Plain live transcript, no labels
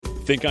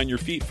Think on your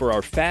feet for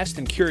our Fast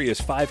and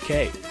Curious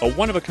 5K, a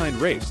one-of-a-kind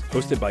race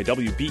hosted by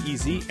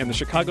WBEZ and the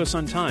Chicago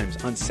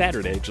Sun-Times on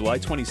Saturday, July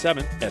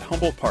 27th at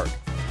Humboldt Park.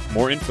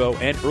 More info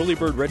and early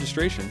bird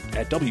registration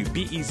at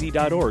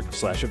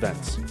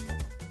wbez.org/events.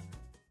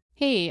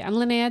 Hey, I'm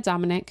Linnea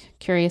Dominic,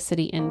 Curious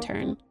City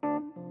intern.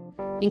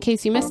 In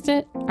case you missed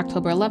it,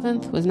 October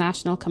 11th was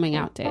National Coming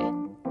Out Day.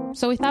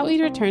 So we thought we'd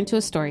return to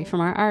a story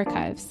from our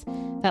archives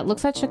that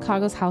looks at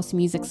Chicago's house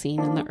music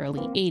scene in the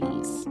early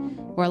 80s,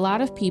 where a lot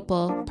of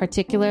people,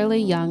 particularly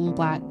young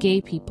Black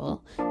gay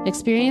people,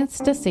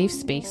 experienced a safe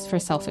space for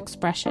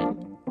self-expression.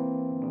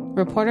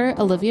 Reporter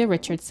Olivia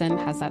Richardson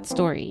has that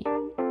story.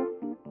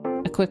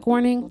 A quick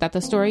warning that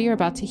the story you're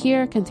about to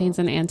hear contains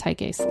an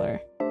anti-gay slur.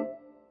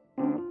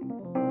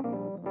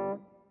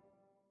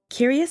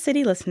 Curious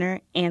City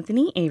listener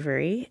Anthony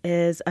Avery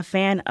is a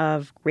fan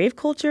of rave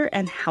culture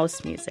and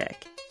house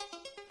music.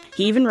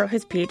 He even wrote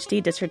his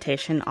PhD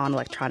dissertation on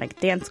electronic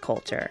dance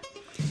culture.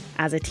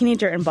 As a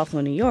teenager in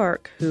Buffalo, New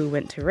York, who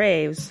went to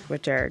raves,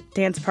 which are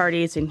dance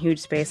parties in huge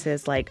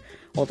spaces like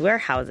old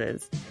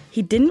warehouses,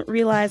 he didn't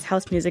realize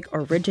house music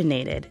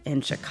originated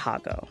in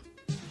Chicago.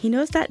 He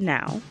knows that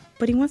now,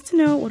 but he wants to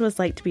know what it was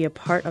like to be a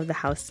part of the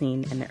house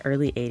scene in the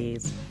early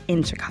 80s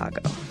in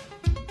Chicago.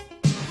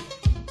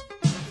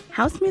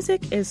 House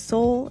music is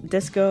soul,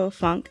 disco,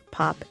 funk,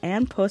 pop,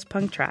 and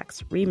post-punk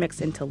tracks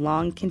remixed into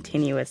long,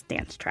 continuous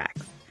dance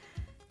tracks.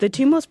 The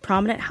two most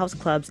prominent house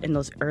clubs in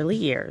those early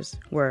years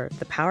were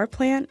the Power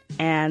Plant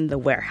and the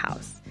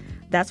Warehouse.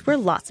 That's where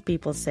lots of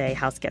people say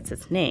house gets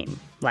its name,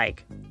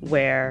 like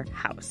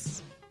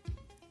warehouse.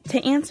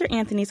 To answer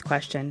Anthony's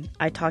question,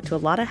 I talked to a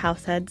lot of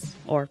house heads,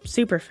 or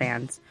super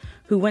fans,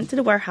 who went to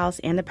the Warehouse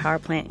and the Power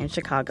Plant in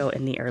Chicago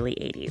in the early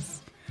 80s.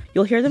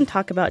 You'll hear them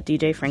talk about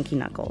DJ Frankie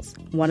Knuckles,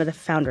 one of the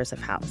founders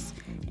of house,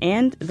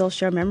 and they'll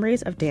share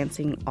memories of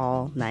dancing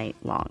all night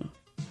long.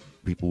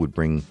 People would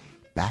bring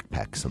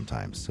backpacks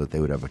sometimes so that they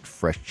would have a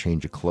fresh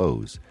change of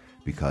clothes,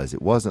 because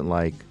it wasn't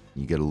like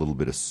you get a little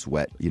bit of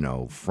sweat,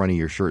 front of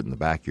your shirt and the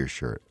back of your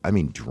shirt. I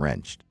mean,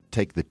 drenched.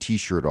 Take the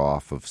T-shirt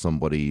off of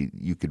somebody,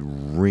 you could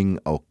wring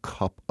a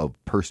cup of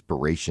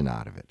perspiration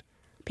out of it.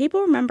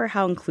 People remember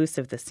how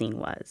inclusive the scene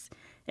was.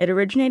 It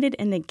originated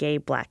in the gay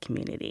Black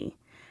community.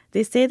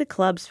 They say the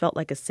clubs felt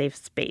like a safe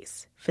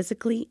space,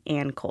 physically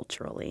and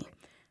culturally.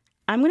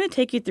 I'm going to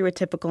take you through a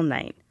typical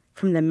night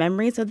from the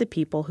memories of the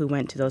people who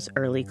went to those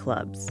early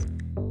clubs.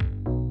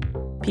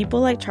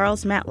 People like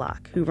Charles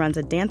Matlock, who runs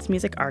a dance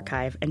music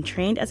archive and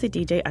trained as a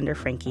DJ under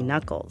Frankie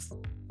Knuckles.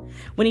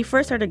 When he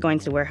first started going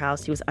to the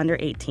Warehouse, he was under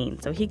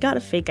 18, so he got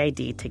a fake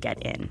ID to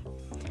get in.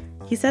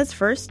 He says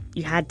first,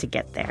 you had to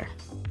get there.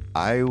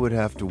 I would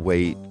have to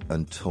wait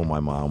until my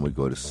mom would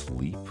go to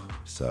sleep.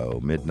 So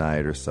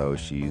midnight or so,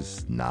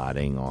 she's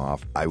nodding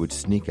off. I would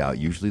sneak out,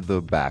 usually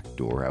the back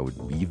door. I would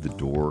leave the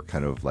door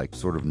kind of like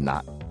sort of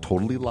not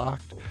totally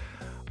locked.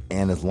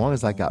 And as long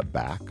as I got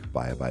back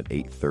by about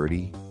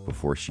 8:30,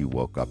 before she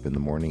woke up in the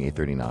morning,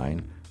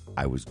 8:39,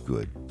 I was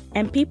good.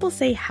 And people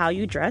say how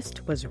you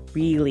dressed was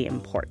really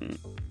important.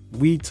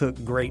 We took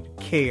great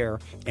care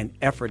and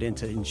effort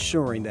into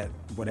ensuring that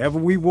whatever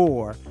we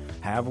wore,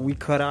 however we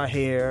cut our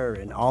hair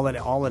and all of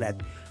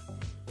that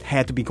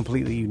had to be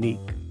completely unique.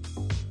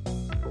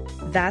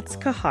 That's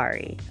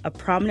Kahari, a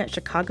prominent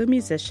Chicago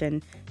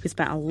musician who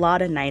spent a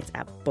lot of nights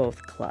at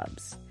both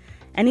clubs.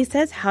 And he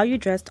says how you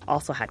dressed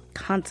also had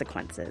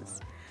consequences.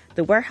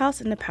 The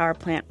Warehouse and the Power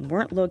Plant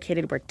weren't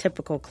located where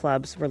typical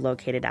clubs were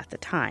located at the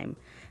time,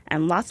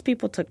 and lots of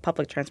people took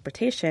public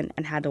transportation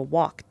and had to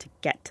walk to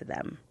get to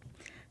them.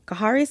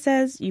 Kahari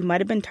says you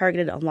might have been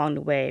targeted along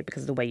the way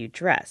because of the way you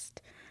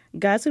dressed.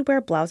 Guys would wear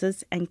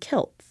blouses and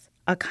kilts,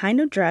 a kind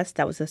of dress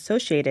that was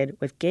associated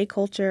with gay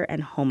culture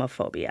and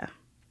homophobia.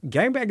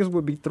 Gangbangers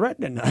would be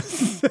threatening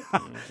us.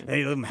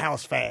 They them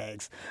house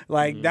fags.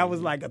 That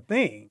was like a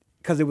thing,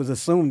 because it was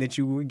assumed that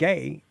you were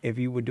gay if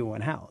you were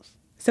doing house.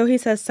 So he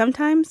says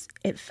sometimes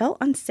it felt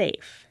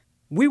unsafe.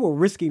 We were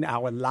risking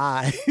our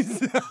lives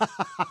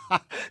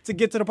to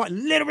get to the party,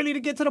 literally to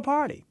get to the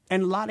party.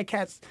 And a lot of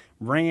cats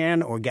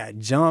ran or got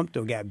jumped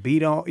or got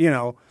beat on,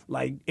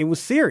 it was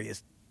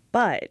serious.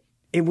 But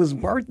it was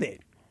worth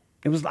it.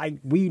 It was like,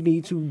 we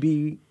need to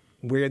be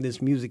where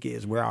this music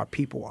is, where our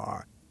people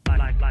are.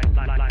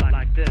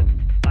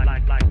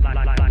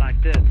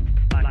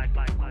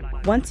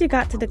 Once you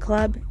got to the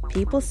club,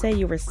 people say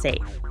you were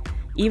safe.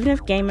 Even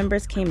if gang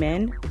members came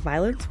in,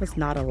 violence was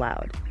not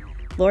allowed.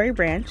 Lori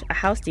Branch, a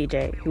house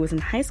DJ who was in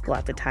high school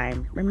at the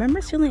time,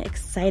 remembers feeling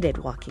excited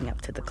walking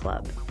up to the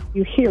club.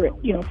 You hear it,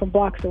 from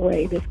blocks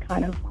away, this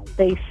kind of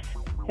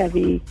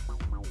bass-heavy,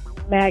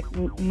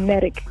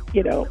 magnetic,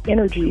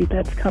 energy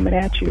that's coming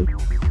at you.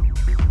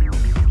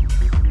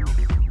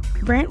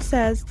 Branch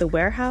says the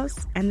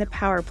Warehouse and the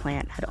Power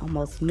Plant had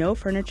almost no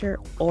furniture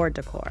or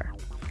decor.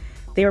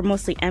 They were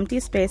mostly empty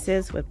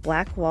spaces with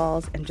black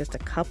walls and just a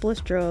couple of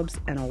strobes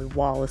and a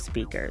wall of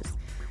speakers.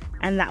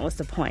 And that was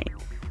the point.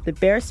 The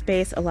bare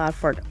space allowed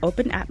for an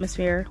open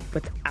atmosphere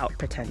without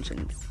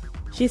pretensions.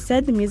 She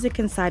said the music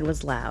inside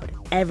was loud.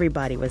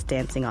 Everybody was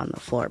dancing on the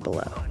floor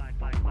below.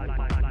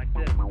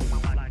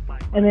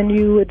 And then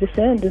you would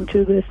descend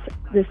into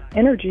this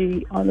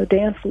energy on the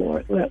dance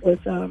floor that was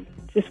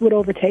just would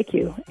overtake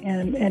you,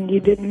 and you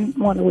didn't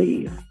want to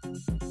leave.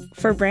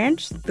 For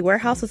Branch, the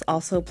warehouse was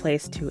also a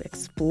place to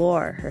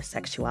explore her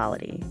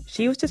sexuality.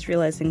 She was just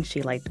realizing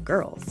she liked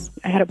girls.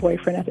 I had a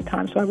boyfriend at the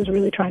time, so I was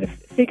really trying to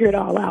figure it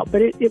all out.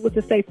 But it was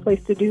a safe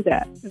place to do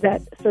that.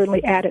 That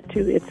certainly added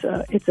to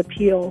its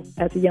appeal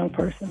as a young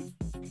person.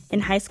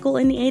 In high school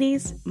in the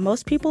 80s,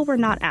 most people were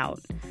not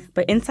out.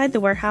 But inside the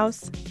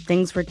warehouse,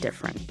 things were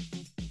different.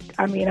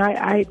 I mean,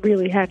 I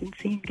really hadn't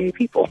seen gay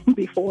people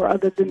before,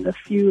 other than the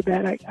few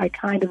that I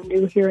kind of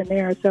knew here and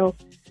there. So,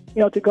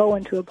 to go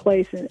into a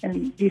place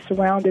and be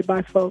surrounded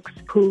by folks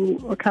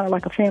who are kind of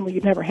like a family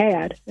you never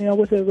had,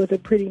 was a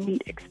pretty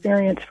neat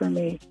experience for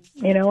me.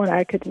 And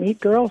I could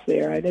meet girls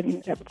there. That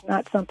was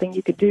not something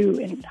you could do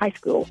in high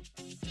school.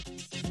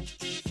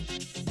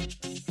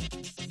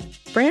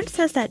 Branch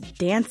says that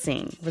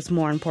dancing was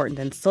more important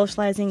than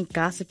socializing,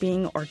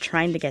 gossiping, or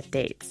trying to get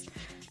dates.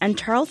 And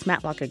Charles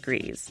Matlock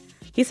agrees.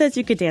 He says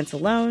you could dance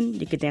alone,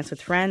 you could dance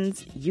with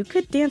friends, you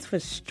could dance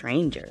with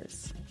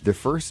strangers. The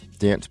first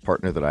dance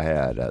partner that I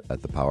had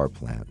at the power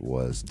plant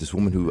was this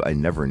woman who I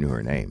never knew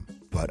her name.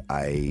 But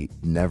I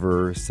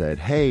never said,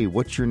 hey,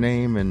 what's your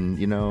name? And,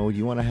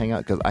 you want to hang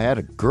out? Because I had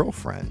a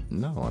girlfriend.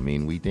 No, I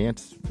mean, we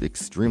danced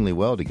extremely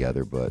well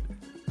together, but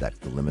that's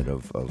the limit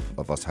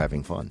of us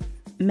having fun.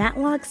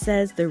 Matlock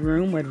says the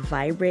room would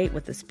vibrate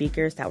with the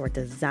speakers that were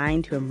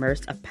designed to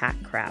immerse a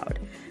packed crowd,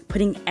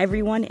 putting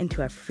everyone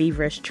into a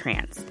feverish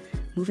trance,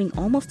 moving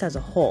almost as a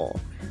whole.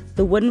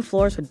 The wooden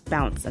floors would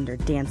bounce under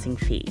dancing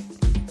feet.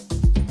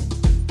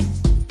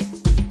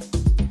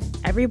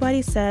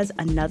 Everybody says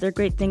another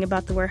great thing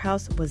about the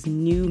warehouse was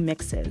new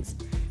mixes.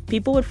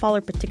 People would follow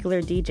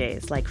particular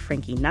DJs like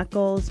Frankie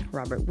Knuckles,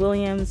 Robert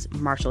Williams,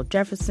 Marshall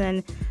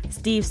Jefferson,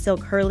 Steve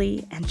Silk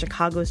Hurley, and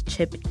Chicago's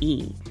Chip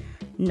E.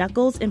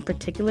 Knuckles in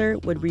particular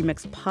would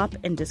remix pop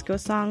and disco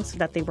songs so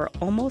that they were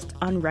almost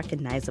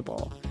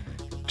unrecognizable.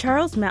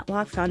 Charles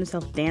Matlock found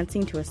himself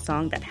dancing to a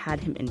song that had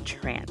him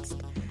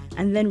entranced,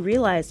 and then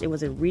realized it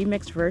was a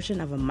remixed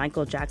version of a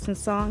Michael Jackson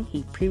song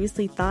he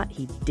previously thought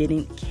he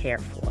didn't care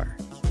for.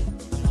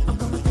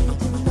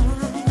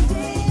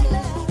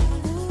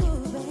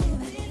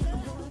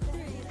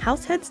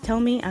 Househeads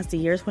tell me as the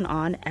years went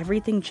on,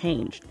 everything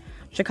changed.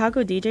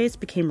 Chicago DJs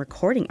became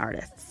recording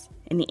artists.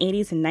 In the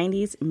 80s and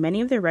 90s,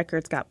 many of their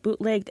records got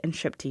bootlegged and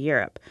shipped to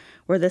Europe,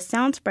 where the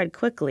sound spread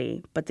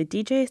quickly, but the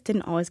DJs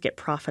didn't always get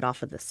profit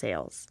off of the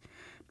sales.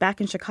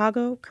 Back in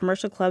Chicago,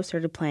 commercial clubs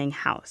started playing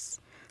house.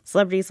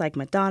 Celebrities like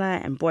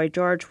Madonna and Boy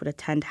George would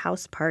attend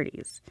house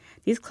parties.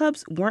 These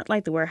clubs weren't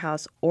like the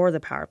warehouse or the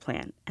power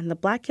plant, and the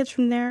black kids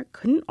from there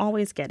couldn't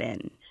always get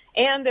in.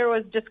 And there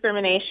was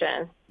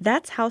discrimination.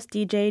 That's house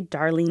DJ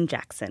Darlene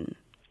Jackson.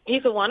 You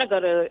could want to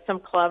go to some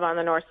club on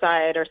the north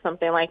side or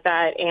something like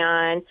that,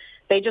 and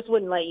they just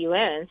wouldn't let you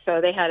in. So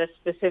they had a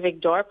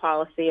specific door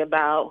policy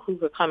about who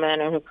could come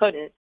in and who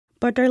couldn't.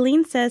 But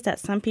Darlene says that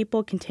some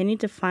people continued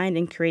to find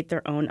and create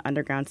their own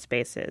underground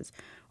spaces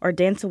or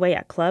dance away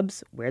at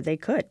clubs where they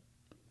could.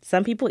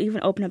 Some people even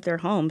opened up their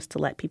homes to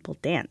let people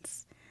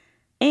dance.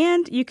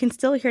 And you can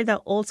still hear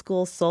that old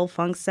school soul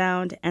funk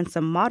sound and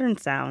some modern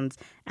sounds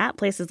at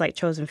places like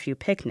Chosen Few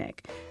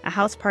Picnic, a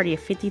house party of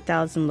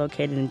 50,000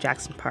 located in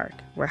Jackson Park,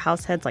 where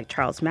househeads like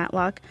Charles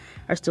Matlock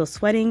are still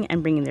sweating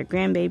and bringing their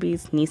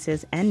grandbabies,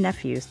 nieces, and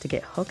nephews to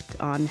get hooked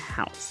on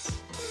house.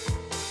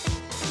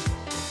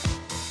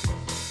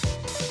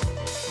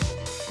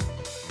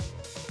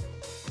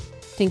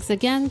 Thanks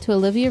again to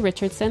Olivia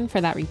Richardson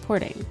for that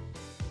reporting.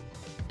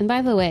 And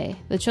by the way,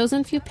 the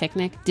Chosen Few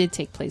Picnic did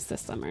take place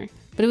this summer,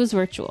 but it was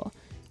virtual.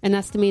 An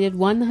estimated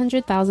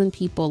 100,000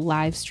 people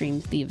live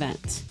streamed the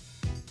event.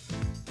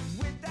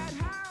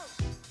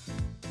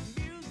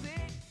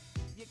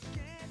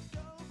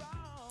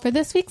 For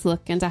this week's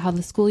look into how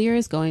the school year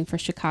is going for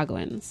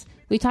Chicagoans,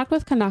 we talked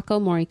with Kanako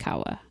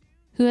Morikawa,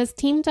 who has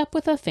teamed up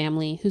with a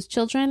family whose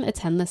children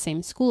attend the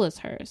same school as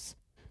hers,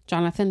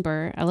 Jonathan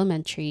Burr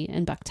Elementary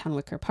in Bucktown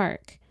Wicker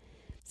Park.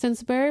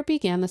 Since Burr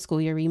began the school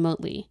year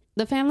remotely,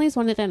 the families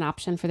wanted an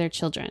option for their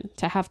children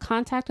to have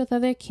contact with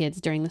other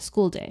kids during the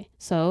school day,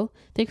 so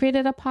they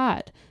created a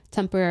pod,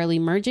 temporarily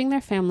merging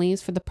their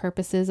families for the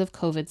purposes of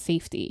COVID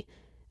safety,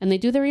 and they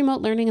do the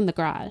remote learning in the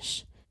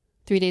garage.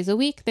 3 days a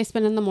week, they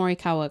spend in the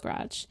Morikawa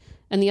garage,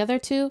 and the other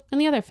 2 in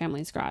the other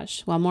family's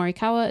garage, while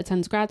Morikawa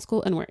attends grad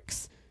school and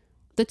works.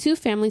 The 2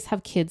 families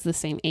have kids the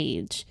same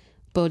age.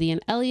 Bodie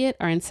and Elliot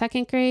are in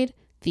 2nd grade,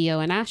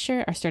 Theo and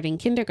Asher are starting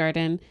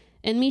kindergarten,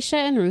 and Misha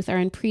and Ruth are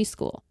in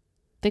preschool.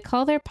 They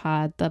call their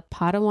pod the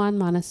Padawan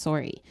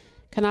Montessori.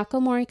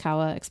 Kanako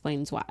Morikawa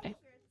explains why.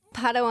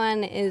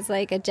 Padawan is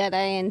like a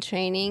Jedi in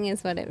training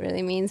is what it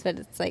really means, but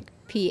it's like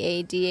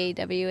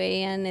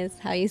Padawan is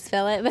how you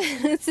spell it.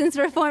 But since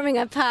we're forming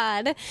a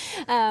pod,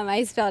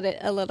 I spelled it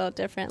a little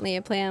differently,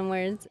 a play on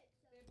words.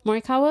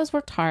 Morikawa's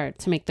worked hard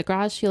to make the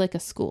garage feel like a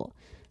school.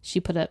 She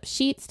put up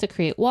sheets to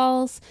create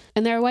walls,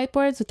 and there are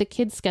whiteboards with the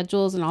kids'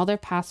 schedules and all their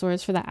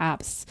passwords for the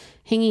apps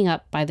hanging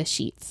up by the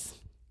sheets.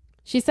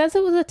 She says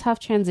it was a tough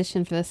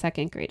transition for the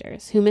second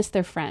graders who missed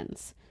their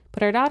friends,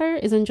 but her daughter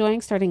is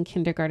enjoying starting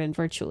kindergarten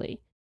virtually.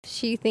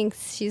 She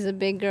thinks she's a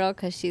big girl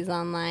because she's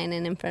online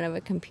and in front of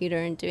a computer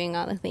and doing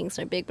all the things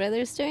her big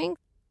brother's doing.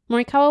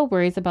 Morikawa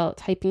worries about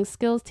typing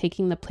skills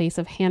taking the place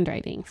of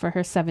handwriting for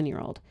her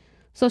 7-year-old,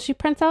 so she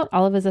prints out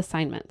all of his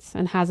assignments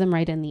and has him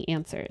write in the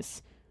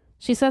answers.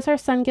 She says her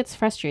son gets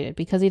frustrated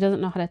because he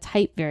doesn't know how to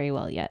type very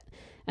well yet,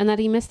 and that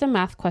he missed a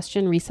math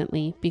question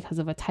recently because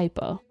of a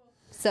typo.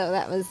 So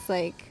that was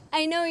like,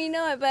 I know you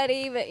know it,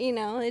 buddy, but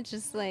it's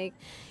just like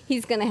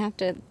he's going to have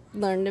to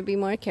learn to be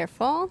more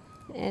careful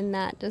and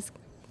not just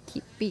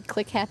be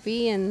click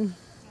happy and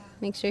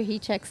make sure he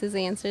checks his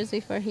answers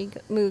before he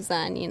moves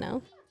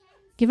on.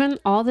 Given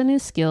all the new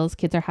skills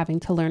kids are having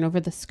to learn over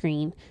the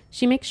screen,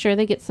 she makes sure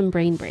they get some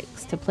brain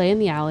breaks to play in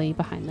the alley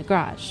behind the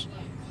garage.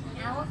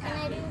 Now what can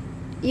I do?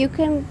 You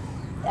can,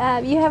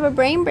 you have a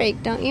brain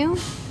break, don't you?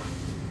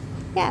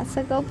 Yeah,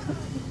 so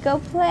go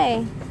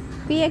play.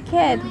 Be a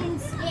kid.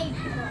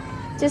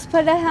 Just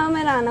put a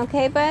helmet on,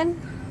 okay, bud?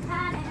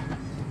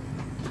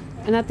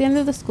 And at the end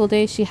of the school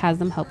day, she has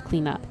them help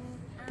clean up.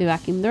 They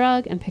vacuum the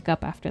rug and pick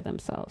up after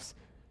themselves.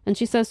 And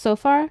she says so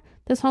far,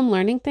 this home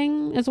learning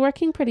thing is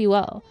working pretty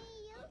well.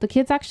 The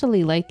kids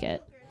actually like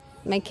it.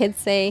 My kids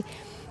say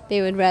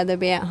they would rather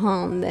be at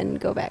home than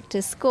go back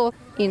to school.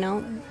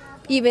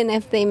 Even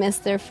if they miss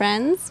their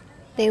friends,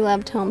 they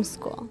loved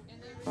homeschool.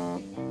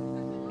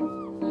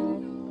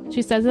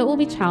 She says it will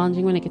be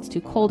challenging when it gets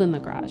too cold in the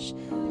garage.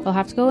 They'll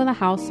have to go in the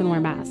house and wear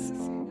masks.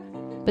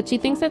 But she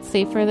thinks it's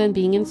safer than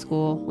being in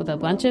school with a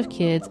bunch of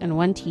kids and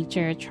one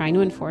teacher trying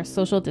to enforce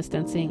social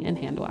distancing and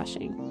hand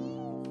washing.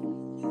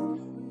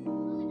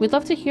 We'd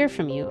love to hear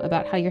from you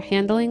about how you're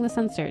handling this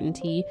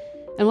uncertainty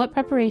and what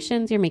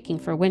preparations you're making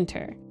for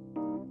winter.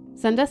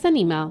 Send us an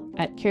email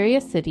at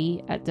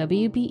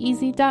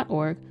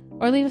curiouscity@wbez.org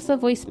or leave us a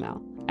voicemail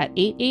at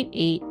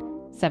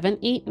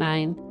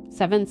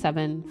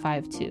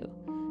 888-789-7752.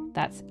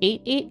 That's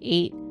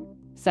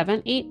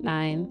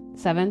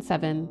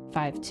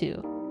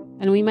 888-789-7752.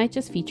 And we might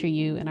just feature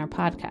you in our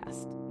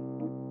podcast.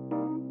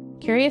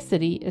 Curious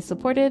City is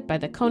supported by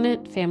the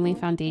Conant Family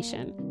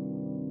Foundation.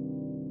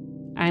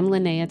 I'm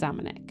Linnea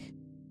Dominic.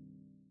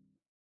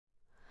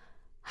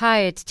 Hi,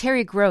 it's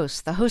Terry Gross,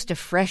 the host of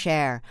Fresh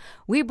Air.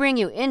 We bring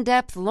you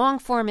in-depth,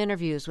 long-form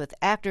interviews with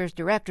actors,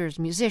 directors,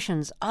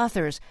 musicians,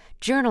 authors,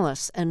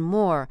 journalists, and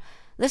more.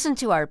 Listen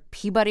to our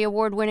Peabody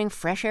Award-winning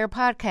Fresh Air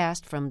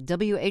podcast from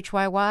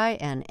WHYY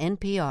and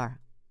NPR.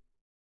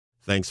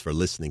 Thanks for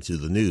listening to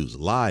the news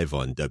live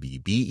on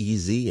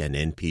WBEZ and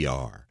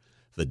NPR.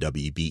 The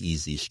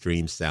WBEZ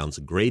stream sounds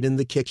great in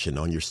the kitchen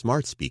on your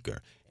smart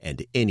speaker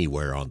and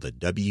anywhere on the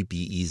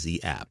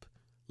WBEZ app.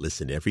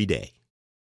 Listen every day.